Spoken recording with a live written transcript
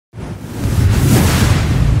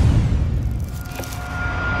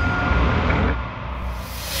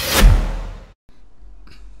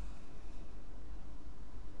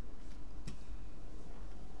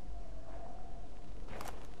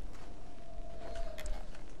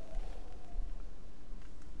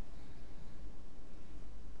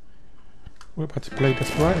We're about to play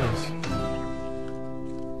Desperados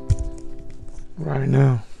right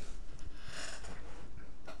now.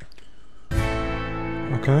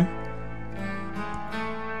 Okay.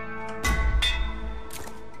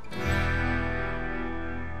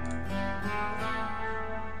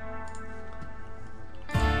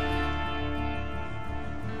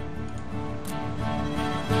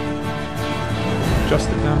 Just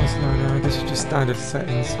the down slider. This is just standard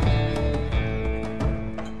settings.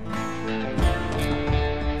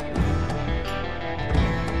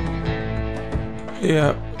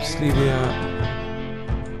 Yeah, just leave it at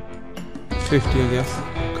 50, I guess.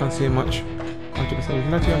 Can't see much. 100%. If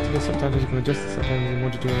you like to activate subtitles, you can adjust the subtitles in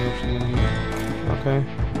what to do in the option menu. Okay.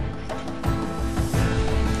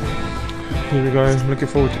 Here we go. I'm looking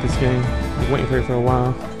forward to this game. I've been waiting for it for a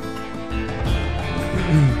while.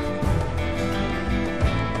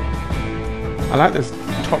 I like this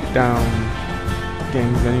top-down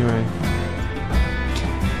games anyway.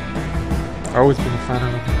 I've always been a fan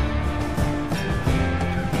of them.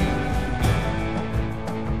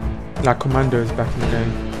 Like Commandos back in the day.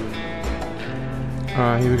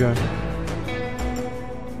 Alright, here we go.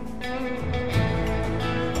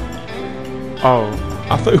 Oh,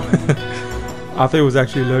 I thought it was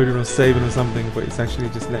actually loaded or saving or something, but it's actually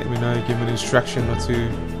just letting me know, giving me an instruction not to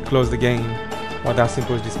close the game while that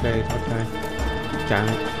symbol is displayed. Okay. Damn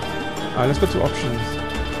it. Alright, let's go to options.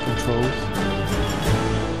 Controls.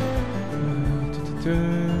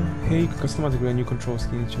 Here you can customize a new control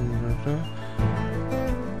scheme.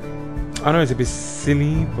 I know it's a bit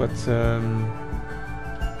silly, but I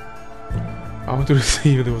wanted to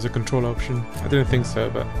see if there was a control option. I didn't think so,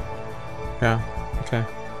 but yeah, okay.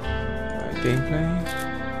 Gameplay.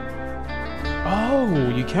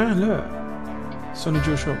 Oh, you can, look. Sony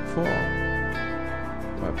DualShock 4.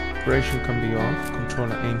 Vibration can be off.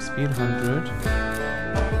 Controller aim speed 100.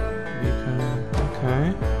 You can,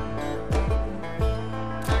 okay.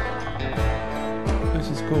 This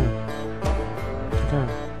is cool. Okay.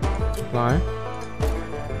 Apply.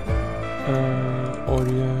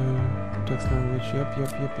 Audio, text language, yep.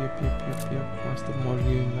 Master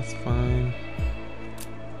volume, that's fine.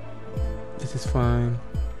 This is fine.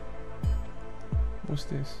 What's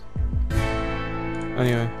this?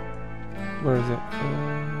 Anyway, where is it?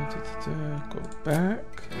 Go back.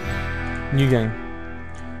 New game.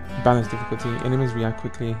 Balance difficulty. Enemies react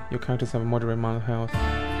quickly. Your characters have a moderate amount of health.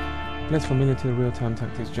 Less familiar to the real-time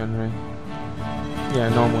tactics generally. Yeah,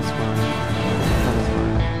 normal's fine. Normal's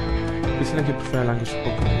fine. You select your preferred language.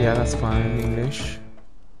 Yeah, that's fine. English.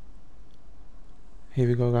 Here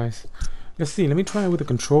we go, guys. Let's see. Let me try it with the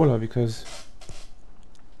controller because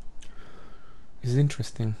it's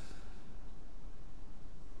interesting.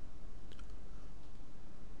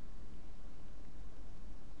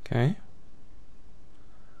 Okay.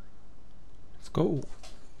 Let's go.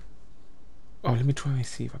 Oh, let me try and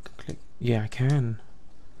see if I can click. Yeah, I can.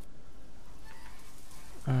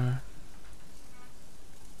 I'm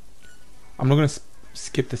not gonna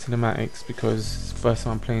skip the cinematics because it's the first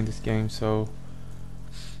time I'm playing this game, so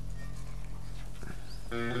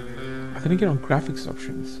I didn't get on graphics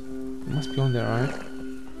options. It must be on there, right?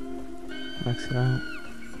 Max it out.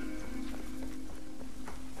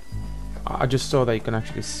 I just saw that you can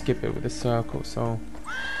actually skip it with the circle, so on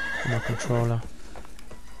my controller.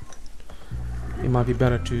 It might be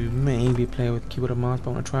better to maybe play with keyboard and mouse,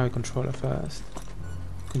 but I want to try with controller first.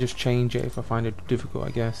 I can just change it if I find it difficult, I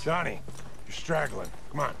guess. Johnny, you're straggling.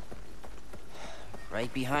 Come on.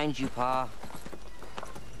 Right behind you, Pa.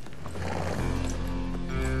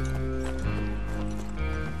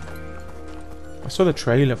 I saw the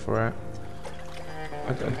trailer for it.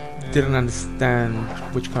 I didn't understand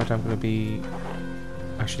which character I'm going to be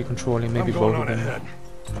actually controlling. Maybe both of them. Ahead.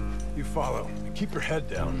 You follow. Keep your head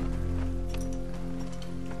down.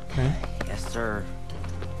 Okay. Yes, sir.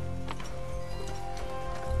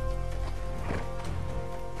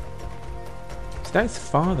 Is that his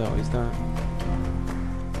father or is that...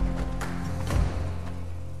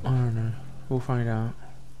 I don't know. We'll find out.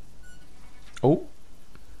 Oh.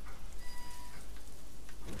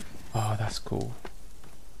 Oh, that's cool.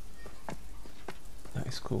 That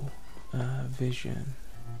is cool. Vision.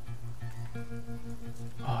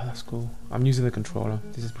 Oh, that's cool. I'm using the controller.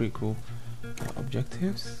 This is pretty cool.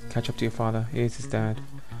 Objectives. Catch up to your father. Here's his dad.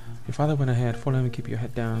 Your father went ahead. Follow him and keep your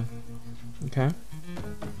head down. Okay.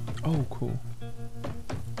 Oh, cool.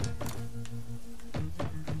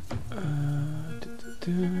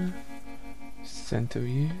 Center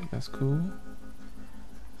view. That's cool.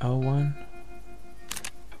 L1.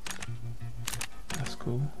 That's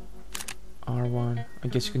cool. R1. I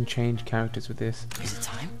guess you can change characters with this. Is it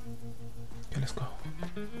time? Okay, let's go.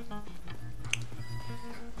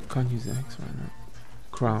 Can't use the X right now.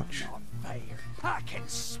 Crouch. Not fair. I can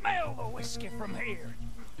smell the whiskey from here.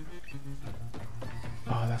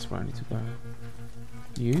 Oh, that's where I need to go.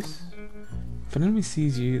 Use. If an enemy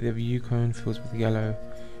sees you, their view cone fills with yellow.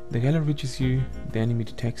 The yellow reaches you, the enemy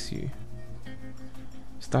detects you.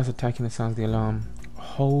 Starts attacking and sounds the alarm.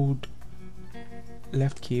 Hold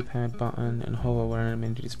left keypad button and hover where an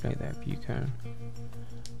enemy to display their view cone.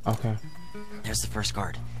 Okay. There's the first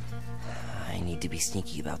guard. I need to be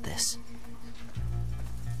sneaky about this.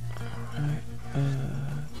 Alright,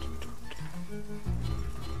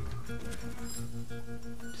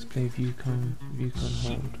 display view cone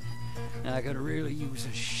hold. I could really use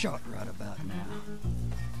a shot right about now.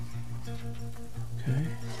 Okay,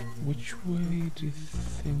 which way do you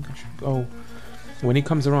think I should go? Oh, when he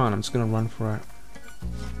comes around, I'm just gonna run for it.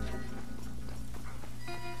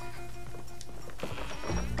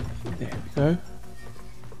 There we go.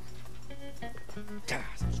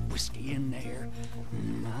 There's whiskey in there.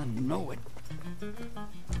 I know it.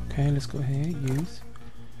 Okay, let's go here. Use.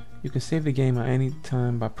 You can save the game at any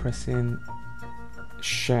time by pressing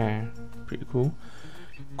share. Pretty cool.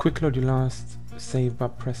 Quick load your last save by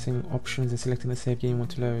pressing options and selecting the save game you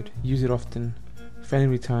want to load. Use it often. Failing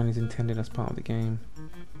return is intended as part of the game.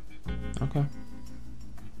 Okay.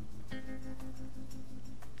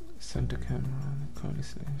 Center camera on the code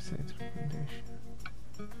is recommendation.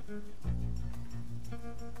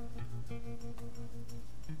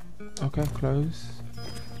 Okay, close.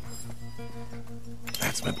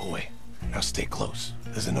 That's my boy. Now stay close.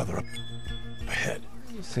 There's another up ahead.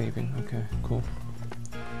 Saving, okay, cool.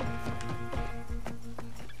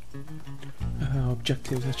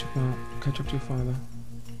 Objectives, let's check out. Catch up to your father.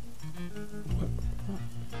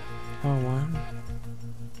 R1.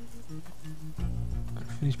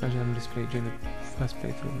 Finish badge item display during the first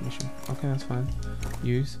playthrough of the mission. Okay, that's fine.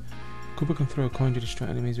 Use. Cooper can throw a coin to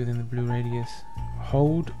distract enemies within the blue radius.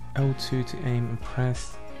 Hold L2 to aim and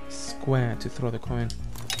press square to throw the coin.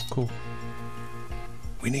 Cool.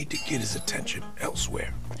 We need to get his attention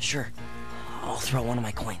elsewhere. Sure. I'll throw one of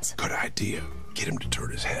my coins. Good idea. Get him to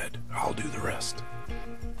turn his head. I'll do the rest.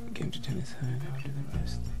 Get him to turn his head, I'll do the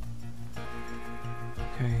rest.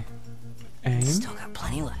 Okay. Aim. Still got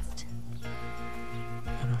plenty left.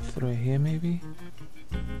 And I'll throw it here maybe.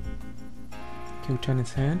 Can we turn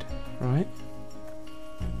its head? Right.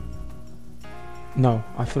 No,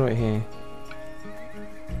 I throw it here.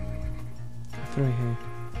 I throw it here.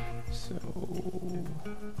 So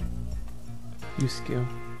use skill.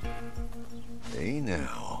 Hey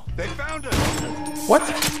now. They found us! What?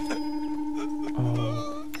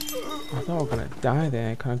 Oh, I thought I was gonna die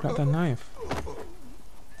there. Can I grab that knife?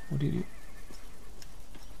 What did you?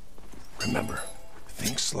 Remember,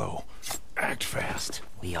 think slow, act fast.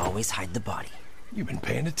 We always hide the body. You've been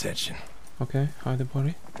paying attention. Okay, hide the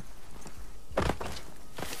body.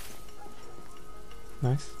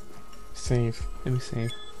 Nice. Save. Let me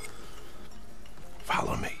save.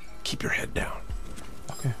 Follow me. Keep your head down.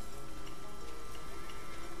 Okay.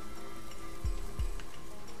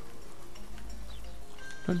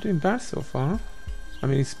 Not doing bad so far. I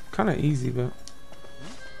mean, it's kind of easy, but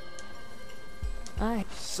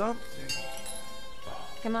Something.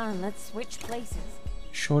 Come on, let's switch places.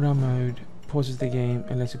 showdown mode pauses the game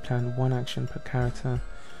and lets you plan one action per character.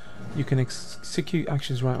 You can execute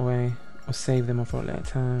actions right away or save them for a later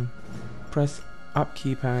time. Press up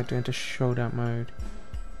keypad to enter showdown mode.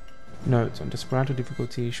 Note: on Desperado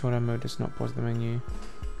difficulty, showdown mode does not pause the menu.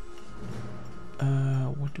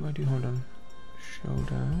 What do I do? Hold on.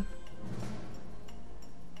 Showdown.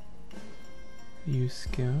 Use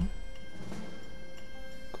skill.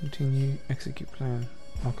 Continue. Execute plan.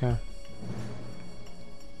 Okay.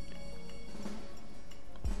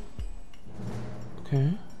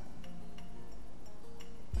 Okay.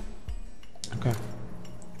 Okay.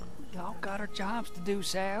 Y'all got our jobs to do,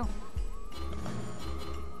 Sal.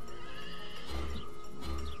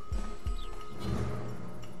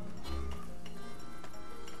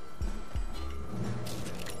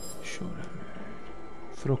 Showdown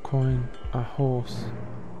mode. Throw coin. A horse.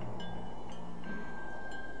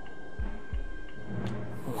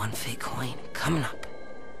 One fake coin coming up.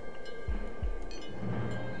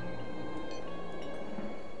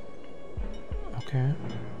 Okay.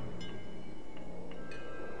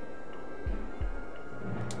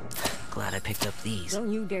 Glad I picked up these.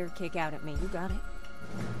 Don't you dare kick out at me. You got it.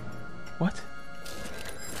 What?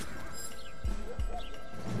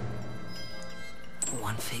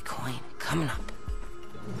 One fake coin coming up.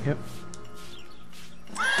 Yep.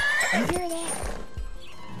 You hear that?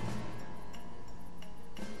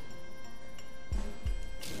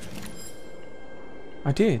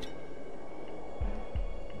 I did.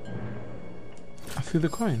 through the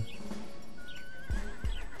coin.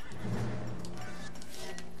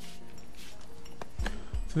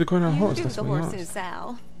 Through the coin on a horse, do that's the what he horses, wants.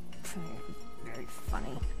 Sal. Very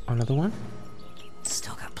funny. Another one?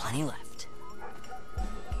 Still got plenty left.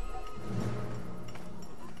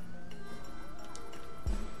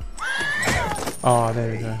 Oh,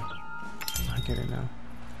 there we go. I get it now.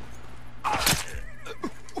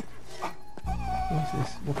 What's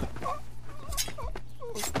this?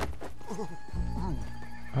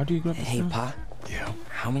 How do you grab this Hey, now? Pa. Yeah,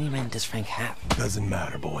 How many men does Frank have? doesn't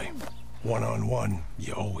matter, boy. One-on-one,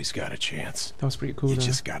 you always got a chance. That was pretty cool You though.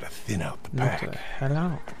 just gotta thin out the Knock the pack. hell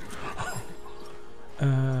out.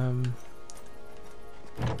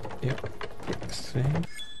 Yep. Save.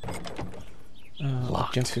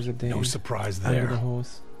 Locked. Objectives a day. No surprise Under the there.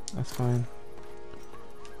 horse. That's fine.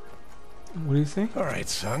 What do you say? All right,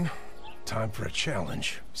 son. Time for a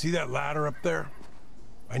challenge. See that ladder up there?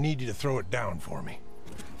 I need you to throw it down for me.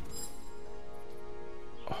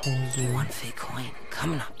 Hold One fake coin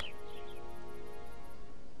coming up.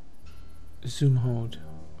 zoom hold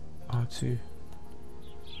R2.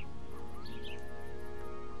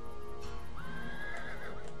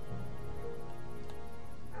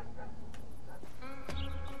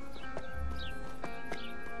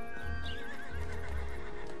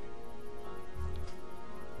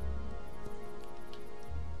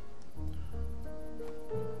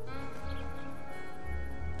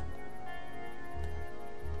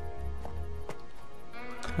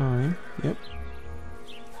 Climb, yep.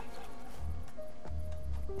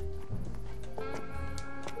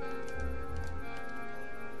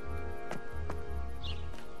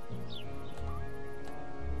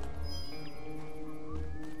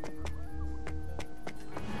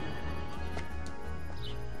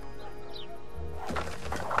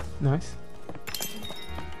 Nice.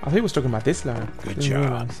 I think he was talking about this ladder. Good Didn't job.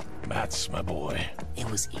 realize. That's my boy. It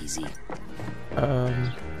was easy.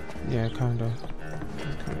 Yeah, kinda.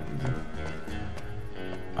 Easy.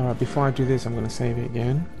 Alright, before I do this, I'm gonna save it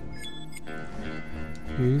again.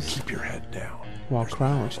 Use. Keep your head down. While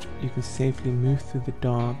crouched, you can safely move through the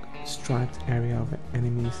dark, striped area of an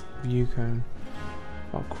enemy's view cone.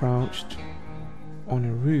 While crouched on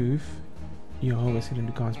a roof, you're always hitting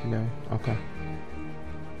the guards below. Okay.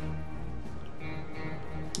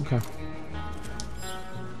 Okay.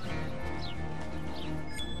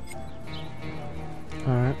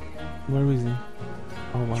 Alright. Where is he?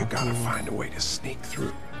 Oh wow. You gotta Yeah. find a way to sneak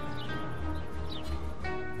through.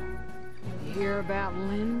 You hear about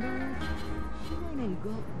Lindbergh? She went and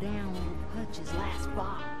gulped down old Hutch's last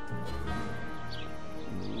bottle.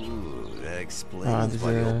 Ooh, that Ah, explains there's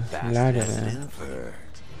why the a old bastard ladder has an there. invert.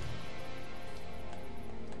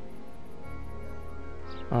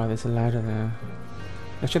 Oh, there's a ladder there.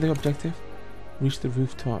 Let's check the objective. Reach the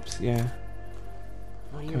rooftops, yeah.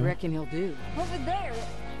 What do Okay. you reckon he'll do? Over there.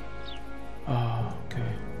 Oh,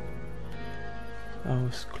 okay. That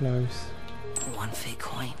was close. One fake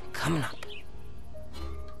coin coming up.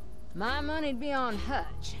 My money'd be on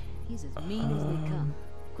Hutch. He's as mean as they come.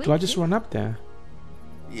 Quick, Do I just kid. run up there?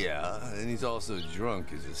 Yeah, and he's also drunk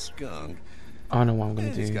as a skunk. I know what I'm gonna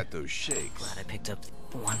And he's do. got those shakes. Glad I picked up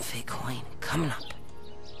one fake coin coming up.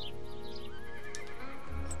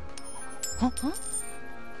 Haha.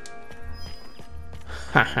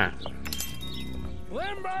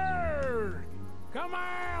 Limber! Come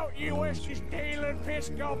out, you whiskey-stealing,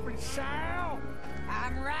 piss-gulping sow!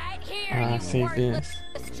 I'm right here, Ah, you save worthless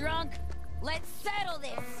this. drunk. Let's settle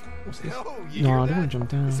this. What's this? Yo, you No, hear I don't that? want to jump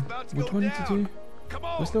down. It's about to What go do I need to down. do? Come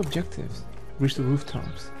on. What's the objectives? Reach the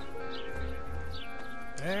rooftops.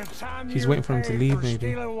 It's time He's you waiting for him to pay leave, for maybe.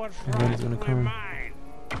 stealing what's And then he's gonna rightfully come. mine.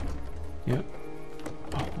 Yep.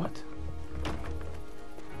 Oh, what?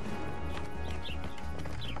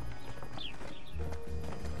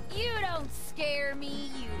 You don't scare me,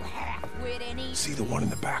 you half-wit any. See the one in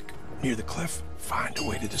the back, near the cliff? Find a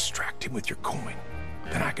way to distract him with your coin.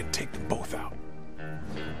 Then I can take them both out.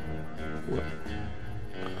 What?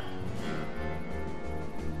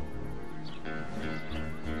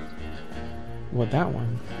 What, that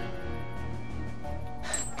one?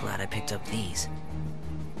 Glad I picked up these.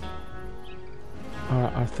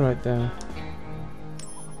 Alright, I'll throw it there.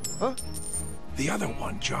 The other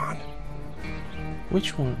one, John.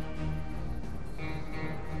 Which one?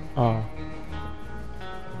 Oh.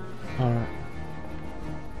 Alright.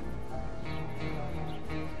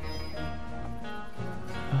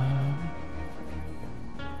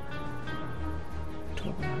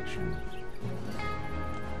 Toggle action.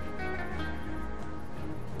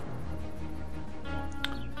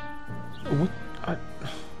 What?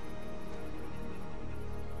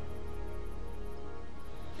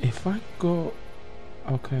 If I go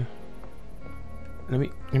Okay. Let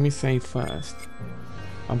me save first.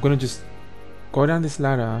 I'm gonna just go down this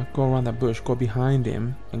ladder, go around that bush, go behind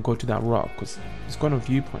him, and go to that rock, because it's got a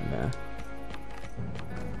viewpoint there.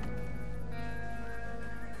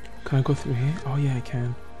 Can I go through here? Oh yeah, I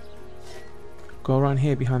can. Go around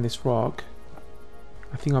here behind this rock.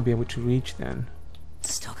 I think I'll be able to reach then.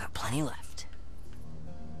 Still got plenty left.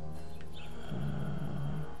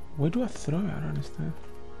 Where do I throw it? I don't understand.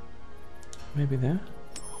 Maybe there?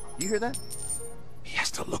 You hear that? He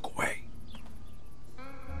has to look away.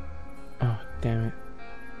 Oh, damn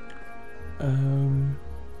it.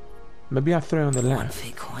 Maybe I'll throw it on the One left.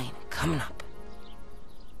 fake coin coming up.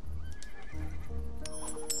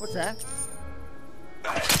 What's that?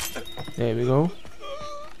 There we go.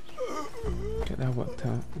 Get that worked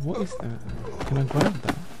out. What is that? Can I grab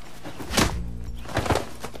that?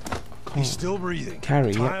 I He's can't. still breathing.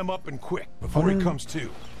 Carry, Tie yeah. him up and quick before he no. comes to.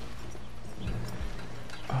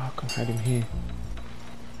 Oh, I can hide him here.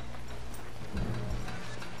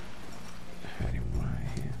 Hide him right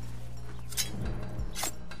here.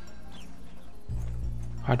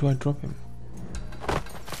 How do I drop him?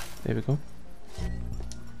 There we go.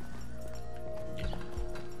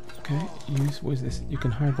 Okay, what is this? You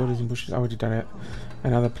can hide bodies in bushes. I already done it.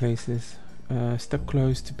 And other places. Step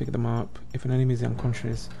close to pick them up. If an enemy is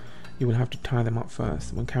unconscious, you will have to tie them up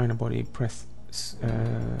first. When carrying a body, press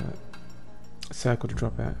circle to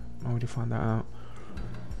drop it. I already found that out.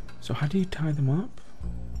 So how do you tie them up?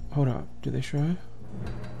 Hold up, do they show?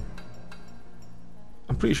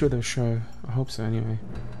 I'm pretty sure they'll show. I hope so anyway.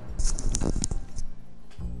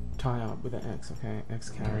 Tie up with an X, okay? X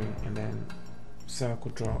carry and then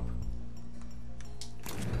circle drop.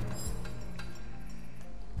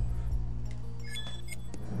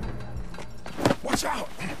 Watch out!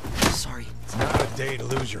 Sorry. It's not a day to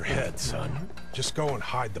lose your head, son. Just go and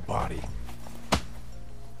hide the body.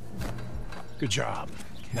 Good job.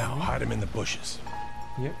 Now hide him in the bushes.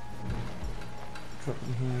 Yep. Drop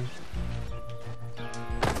him here.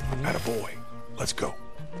 Attaboy. Let's go.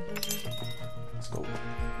 Let's go.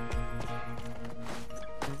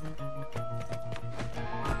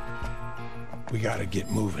 We gotta get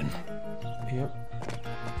moving. Yep.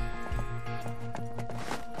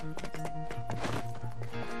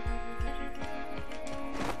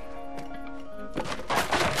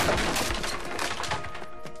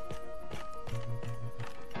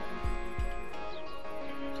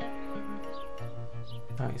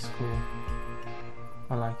 Nice, cool.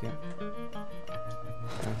 I like it.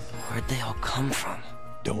 Nice. Where'd they all come from?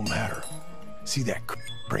 Don't matter. See that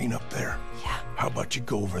crane up there? Yeah, How about you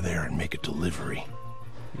go over there and make a delivery?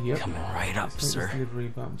 Yep. coming right up, Let's make sir. this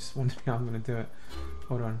delivery, but I'm just wondering how I'm gonna do it.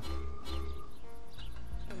 Hold on.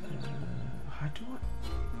 How do I?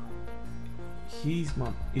 He's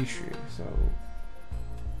my issue. So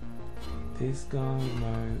this guy,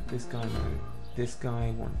 no. This guy, no. This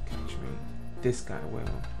guy won't catch me. This guy will.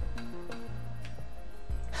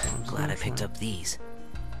 So I'm just Glad gonna I picked try- up these.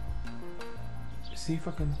 See if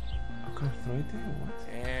I can throw it there or what?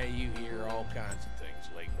 Yeah, you hear all kinds of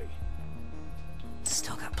things lately.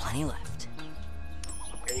 Still got plenty left.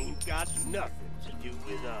 Ain't got nothing to do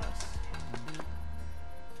with us.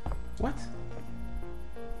 What?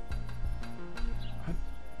 How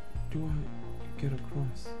do I get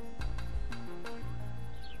across?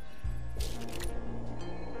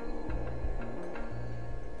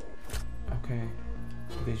 Okay.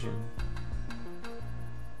 Vision.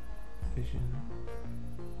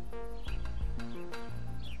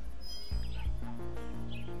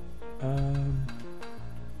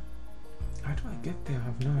 How do I get there? I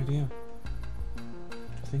have no idea.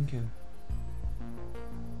 Thinking.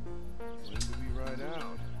 When do we ride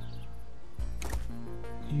out?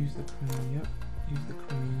 Use the crane, yep. Use the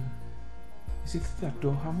crane. Is it through that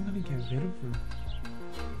door? How am I gonna get rid of him?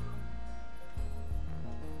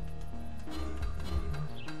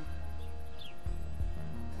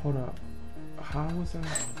 Hold up. How was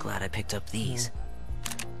I? Glad I picked up these.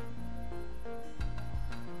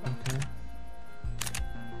 Okay.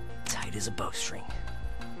 Tight as a bowstring.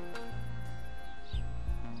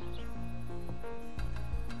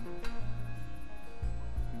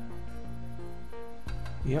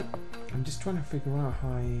 Yep. I'm just trying to figure out how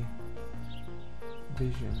I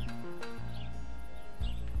vision.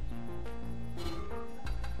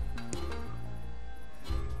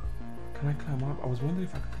 Can I climb up? I was wondering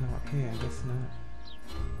if I could climb up here. I guess not.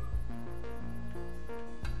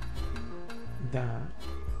 That.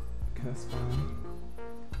 Okay, that's fine.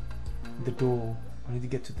 The door. I need to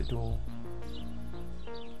get to the door.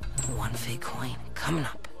 One fake coin coming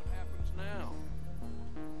up. What happens now?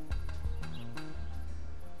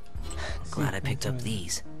 Glad I picked up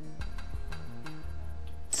these.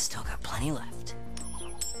 Still got plenty left.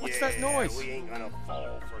 What's that noise? We ain't gonna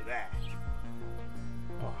fall for that.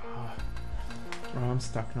 Oh, bro, I'm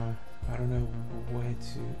stuck now. I don't know where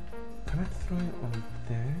to. Can I throw it on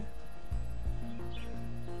there?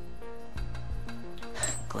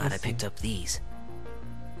 Glad I picked up these.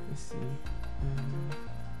 Let's see.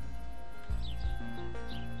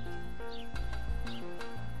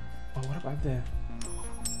 Oh, what about there?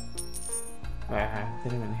 Ah, they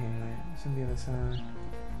didn't even hear it. It's on the other side.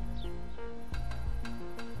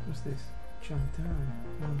 What's this? Jump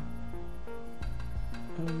down.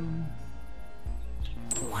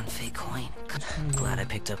 One fake coin. Glad I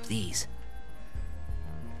picked up these.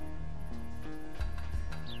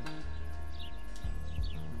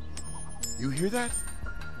 You hear that?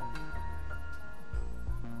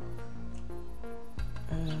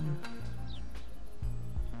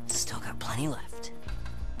 Still got plenty left.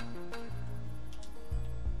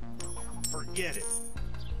 Forget it.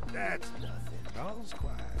 That's nothing. All's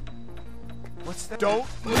quiet. What's that? Don't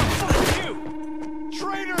move! You!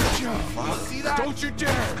 Traitor! See that? Don't you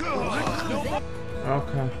dare! No.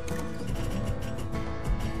 Okay.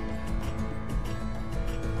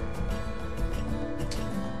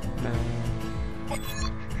 Man.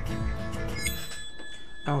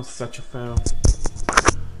 That was such a fail.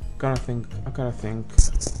 I gotta think.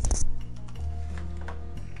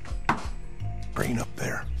 Brain up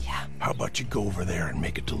there. Yeah. How about you go over there and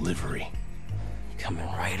make a delivery? Coming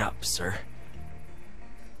right up, sir.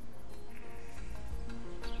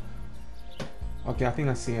 Okay, I think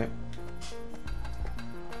I see it.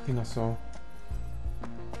 I think I saw.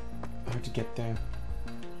 I have to get there.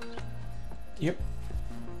 Yep.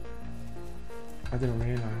 I didn't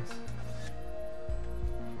realize.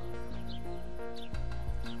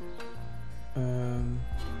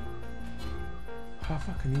 How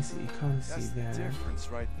far can you see? You can't see there. That's the difference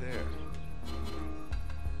right there.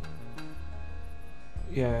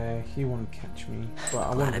 Yeah, he won't catch me. But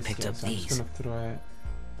I Glad want I to picked up so I'm these. just gonna throw it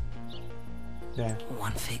there.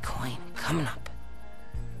 One fake coin. Coming up.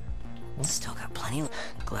 What? Still got plenty.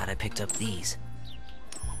 Glad I picked up these.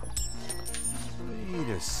 Wait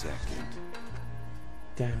a second.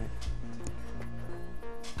 Damn it.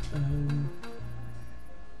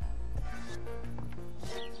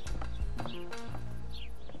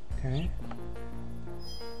 Okay.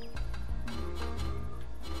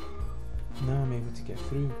 Now I'm able to get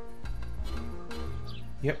through.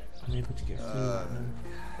 Yep, I'm able to get through right now.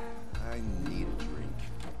 I need a drink.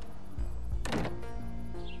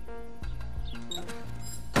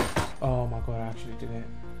 Oh my god, I actually did it.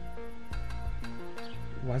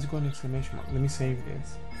 Why is it got an exclamation mark? Let me save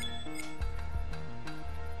this.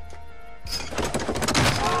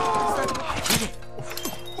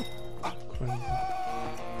 Crazy.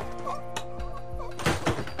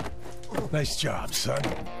 Nice job, son.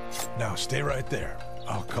 Now stay right there.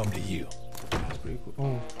 I'll come to you. That's pretty cool.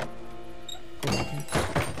 Oh. Okay.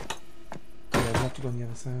 Yeah, we have to go on the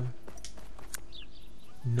other side.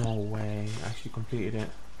 No way. I actually completed it.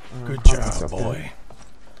 Good Calm job, myself down. boy.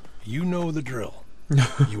 You know the drill.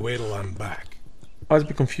 You wait till I'm back. I was a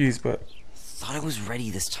bit confused, but Thought I was ready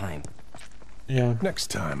this time. yeah. Next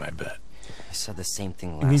time, I bet. I said the same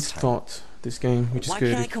thing It needs last time. thought, this game, which is Why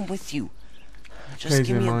good. can't I come with you? Just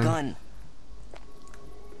Crazy give me a mind. gun.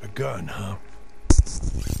 A gun, huh?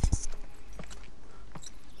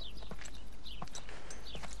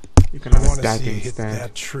 You can I have a want to dagger see you hit instead.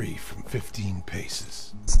 that tree from 15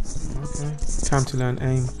 paces. Okay. Time to learn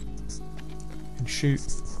aim. And shoot.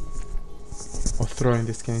 Or throw in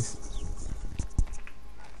this case.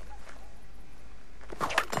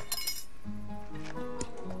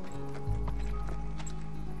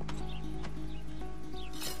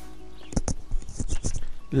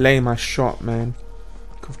 Lay my shot, man.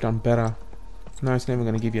 Could have done better. No, it's never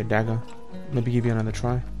gonna give you a dagger. Maybe give you another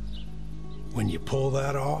try. When you pull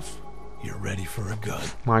that off, you're ready for a gun.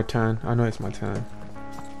 My turn. I know it's my turn.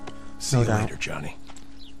 See No you doubt. later, Johnny.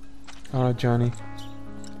 Alright, Johnny.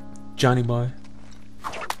 Johnny boy.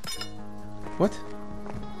 What?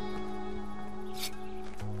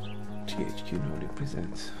 THQ Nordic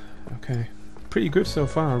presents. Okay. Pretty good so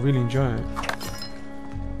far. I really enjoy it.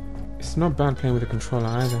 It's not bad playing with a controller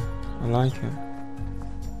either. I like it.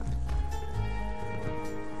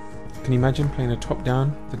 Can you imagine playing a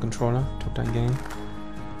top-down, the controller, top-down game?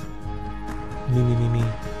 Me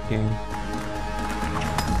game.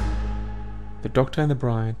 The Doctor and the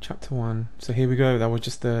Bride, Chapter 1. So here we go. That was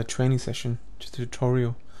just the training session, just a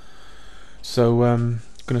tutorial. So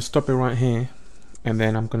gonna stop it right here, and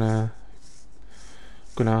then I'm gonna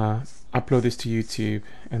upload this to YouTube,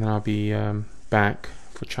 and then I'll be back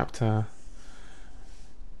for Chapter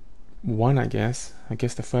 1, I guess. I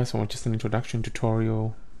guess the first one was just an introduction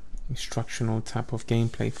tutorial, instructional type of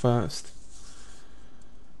gameplay first.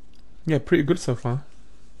 Yeah, pretty good so far.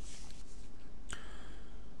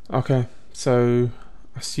 Okay, so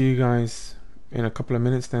I'll see you guys in a couple of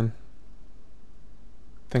minutes then.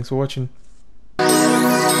 Thanks for watching.